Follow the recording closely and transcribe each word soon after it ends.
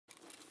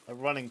They're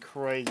running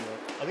crazy.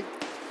 I think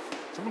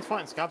someone's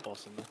fighting Scab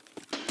Boss in there.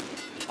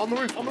 On the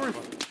roof, on the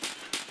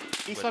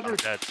roof. East side I'm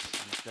roof. dead.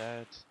 I'm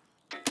dead.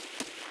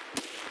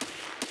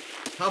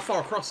 How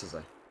far across is he?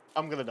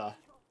 I'm gonna die.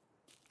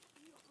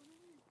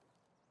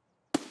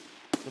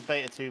 The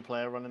beta 2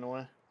 player running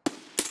away.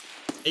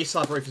 East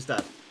side roof is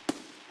dead.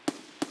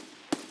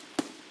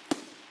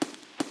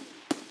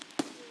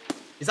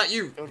 Is that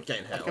you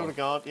getting hit? I killed a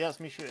guard. Yeah, it's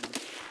me shooting.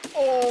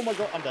 Oh my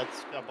god, I'm dead.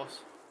 Scab Boss.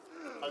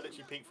 I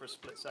literally peeked for a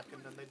split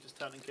second and they just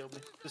turned and killed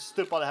me. Just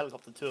stood by the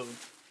helicopter, 2 of them.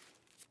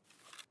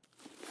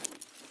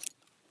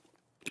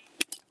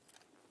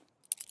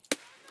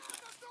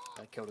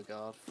 I killed a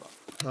guard. Fuck.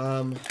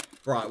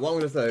 Right, what I'm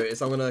going to do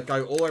is I'm going to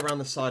go all the way around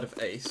the side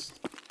of east,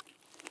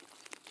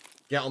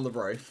 get on the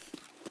roof,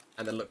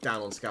 and then look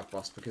down on Scav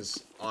Boss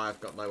because I've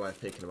got no way of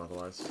peeking him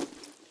otherwise.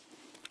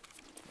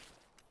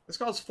 This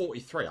guy's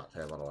 43 up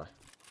here, by the way.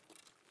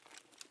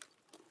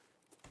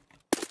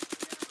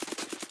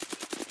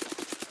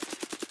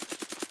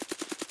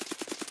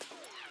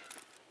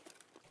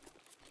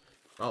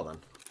 Oh then.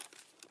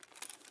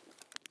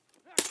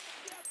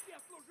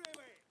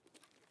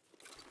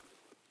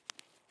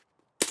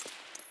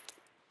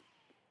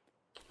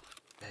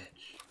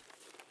 Bitch.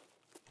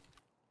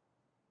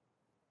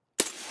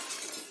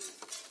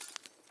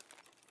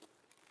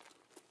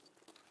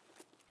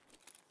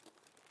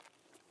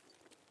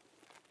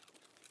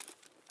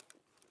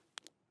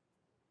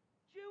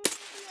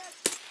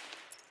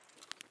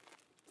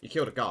 You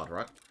killed a guard,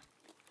 right?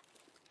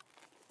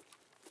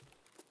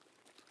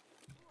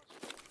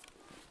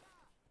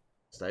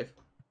 Steve?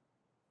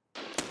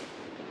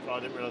 Oh,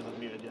 I didn't realise I was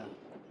muted, yeah.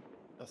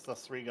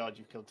 That's 3 guards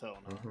you've killed total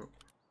now.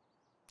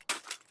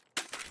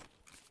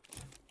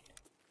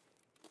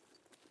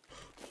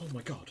 Oh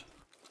my god.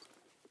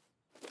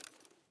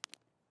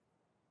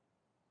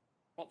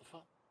 What the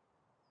fuck?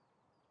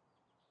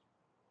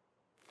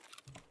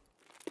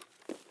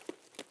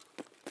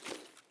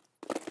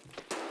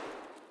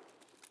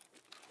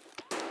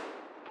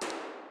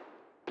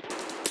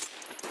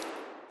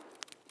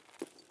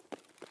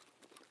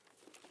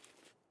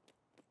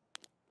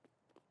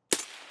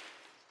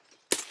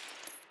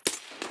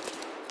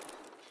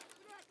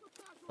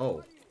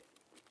 Oh.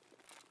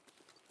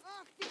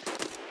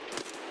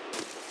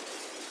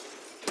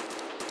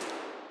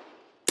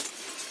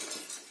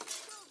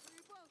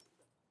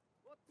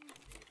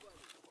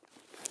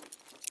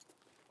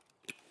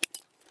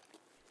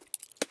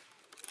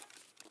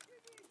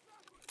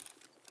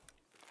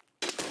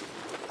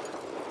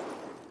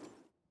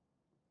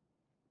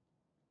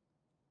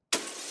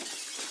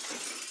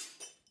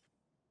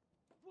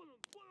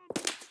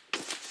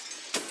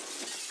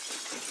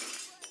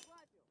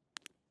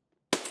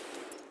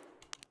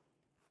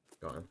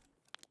 Got him.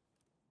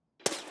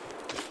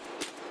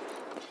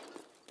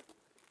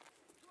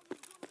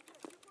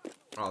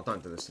 Oh,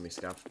 don't do this to me,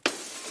 Scav.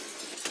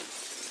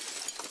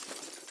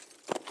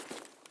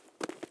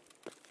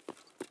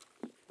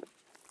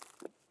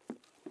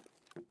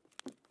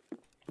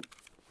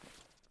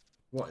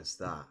 What is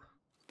that?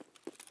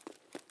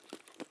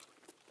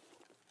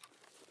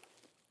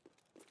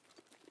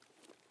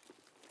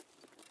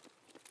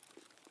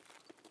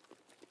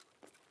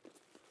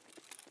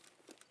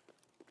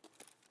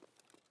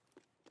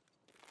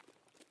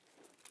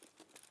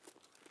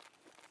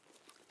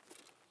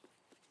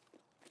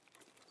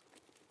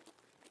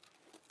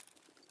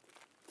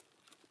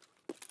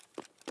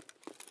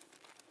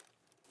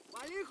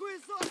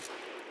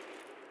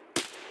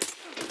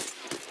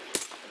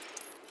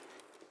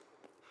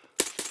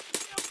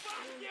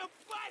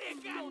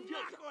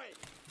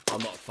 I'm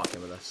not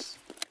fucking with this.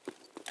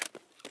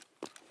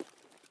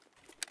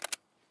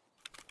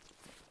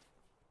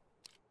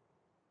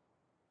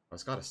 I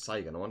was got a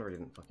Sagan. I wonder he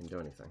didn't fucking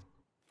do anything.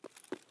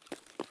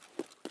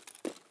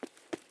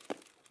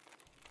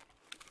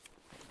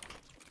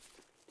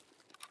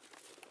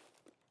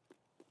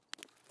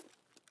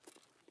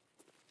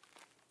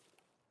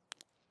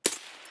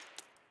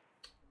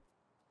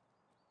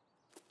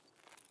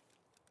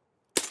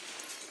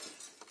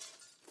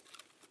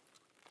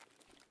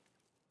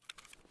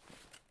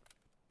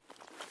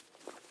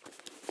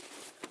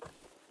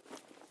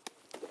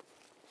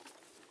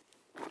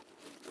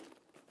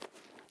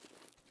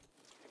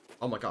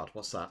 Oh my god,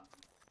 what's that?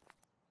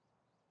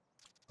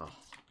 Oh.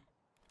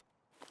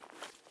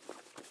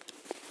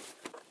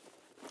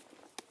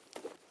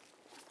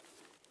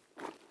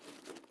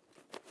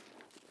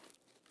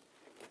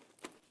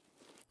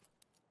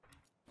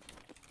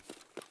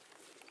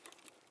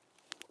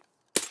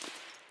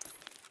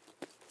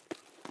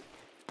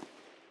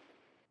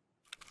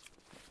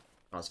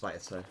 I was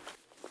fighting too.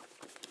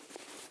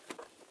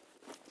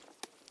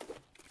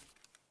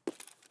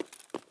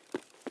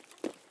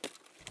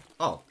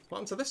 Oh, what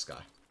happened to this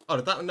guy? Oh,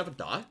 did that one never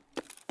die?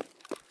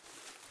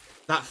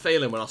 That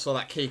feeling when I saw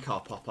that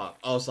keycard pop up,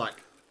 I was like,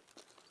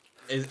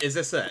 is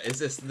this it? Is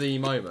this the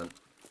moment?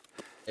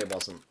 It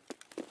wasn't.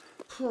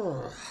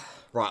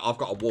 Right, I've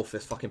got to wolf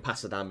this fucking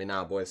passer down me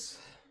now, boys.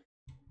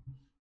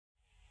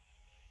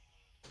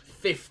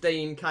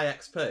 15k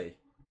XP.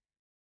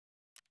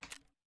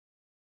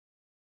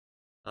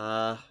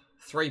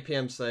 3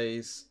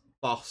 PMCs,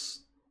 boss,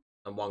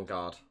 and 1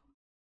 guard.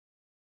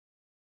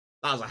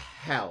 That was a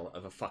hell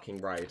of a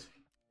fucking raid.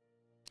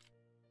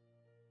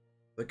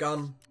 The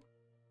gun,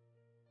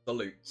 the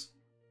loot,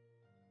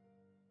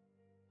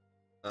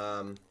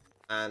 and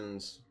a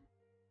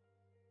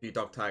few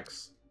dog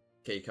tags,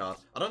 keycard.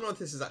 I don't know if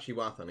this is actually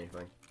worth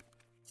anything.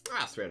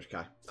 That's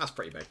 300k. That's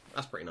pretty big.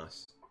 That's pretty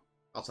nice.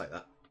 I'll take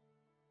that.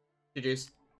 GG's.